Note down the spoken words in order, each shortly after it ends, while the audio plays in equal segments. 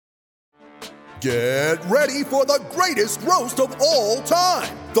Get ready for the greatest roast of all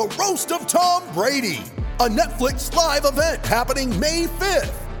time, the Roast of Tom Brady, a Netflix live event happening May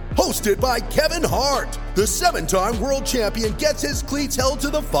 5th. Hosted by Kevin Hart, the 7-time world champion gets his cleats held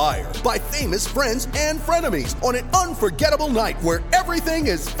to the fire by famous friends and frenemies on an unforgettable night where everything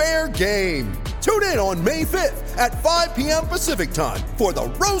is fair game. Tune in on May 5th at 5 p.m. Pacific time for the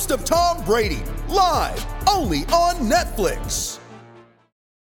Roast of Tom Brady, live only on Netflix.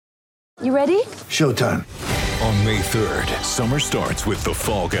 You ready? Showtime. On May 3rd, summer starts with The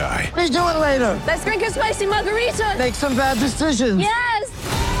Fall Guy. Let's do it later. Let's drink a spicy margarita. Make some bad decisions. Yes!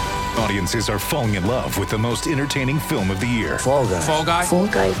 Audiences are falling in love with the most entertaining film of the year. Fall Guy. Fall Guy? Fall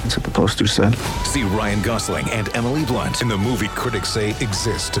Guy. That's what the poster said. See Ryan Gosling and Emily Blunt in the movie critics say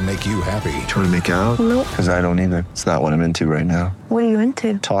exists to make you happy. Trying to make it out? Nope. Because I don't either. It's not what I'm into right now. What are you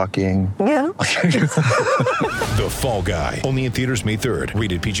into? Talking. Yeah. The Fall Guy. Only in theaters May 3rd.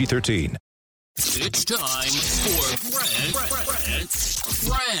 Rated PG-13. It's time for Brent's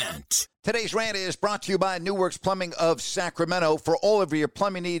Rant. Today's rant is brought to you by New Works Plumbing of Sacramento. For all of your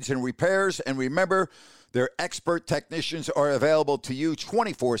plumbing needs and repairs, and remember, their expert technicians are available to you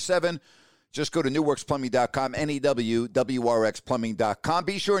 24/7. Just go to newworksplumbing.com, NEWWRXplumbing.com.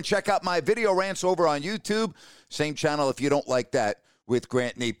 Be sure and check out my video rants over on YouTube. Same channel if you don't like that, with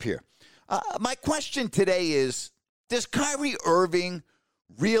Grant Napier. My question today is, does Kyrie Irving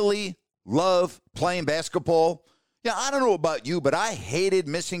really love playing basketball? Yeah, I don't know about you, but I hated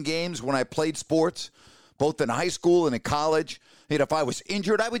missing games when I played sports, both in high school and in college. And if I was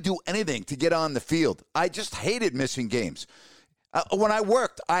injured, I would do anything to get on the field. I just hated missing games. When I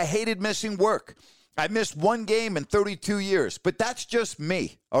worked, I hated missing work. I missed one game in 32 years, but that's just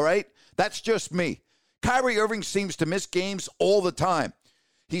me, all right? That's just me. Kyrie Irving seems to miss games all the time.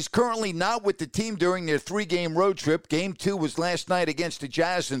 He's currently not with the team during their 3-game road trip. Game 2 was last night against the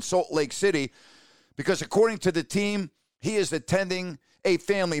Jazz in Salt Lake City because, according to the team, he is attending a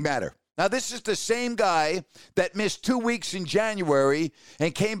family matter. Now, this is the same guy that missed 2 weeks in January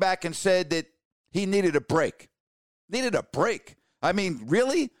and came back and said that he needed a break. Needed a break. I mean,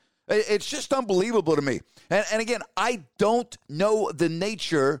 really? It's just unbelievable to me. And again, I don't know the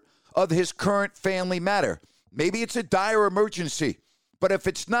nature of his current family matter. Maybe it's a dire emergency. But if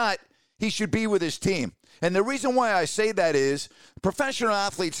it's not, he should be with his team. And the reason why I say that is professional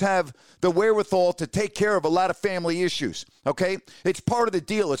athletes have the wherewithal to take care of a lot of family issues, okay? It's part of the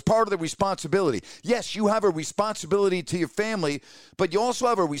deal. It's part of the responsibility. Yes, you have a responsibility to your family, but you also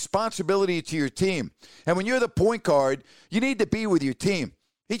have a responsibility to your team. And when you're the point guard, you need to be with your team.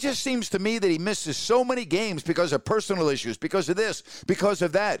 He just seems to me that he misses so many games because of personal issues, because of this, because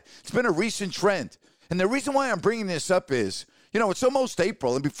of that. It's been a recent trend. And the reason why I'm bringing this up is, you know, it's almost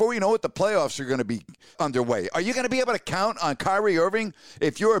April, and before you know it, the playoffs are going to be underway. Are you going to be able to count on Kyrie Irving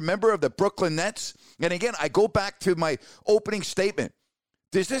if you're a member of the Brooklyn Nets? And again, I go back to my opening statement.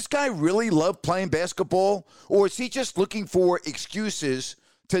 Does this guy really love playing basketball, or is he just looking for excuses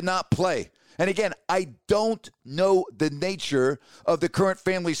to not play? And again, I don't know the nature of the current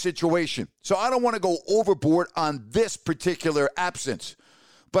family situation, so I don't want to go overboard on this particular absence.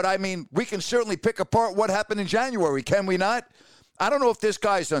 But, I mean, we can certainly pick apart what happened in January, can we not? I don't know if this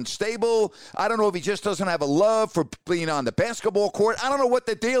guy's unstable. I don't know if he just doesn't have a love for being on the basketball court. I don't know what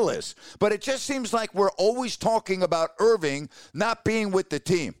the deal is. But it just seems like we're always talking about Irving not being with the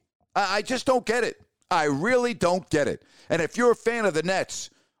team. I just don't get it. I really don't get it. And if you're a fan of the Nets,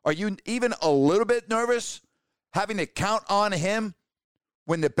 are you even a little bit nervous having to count on him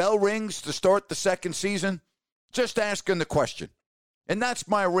when the bell rings to start the second season? Just asking the question. And that's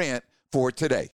my rant for today.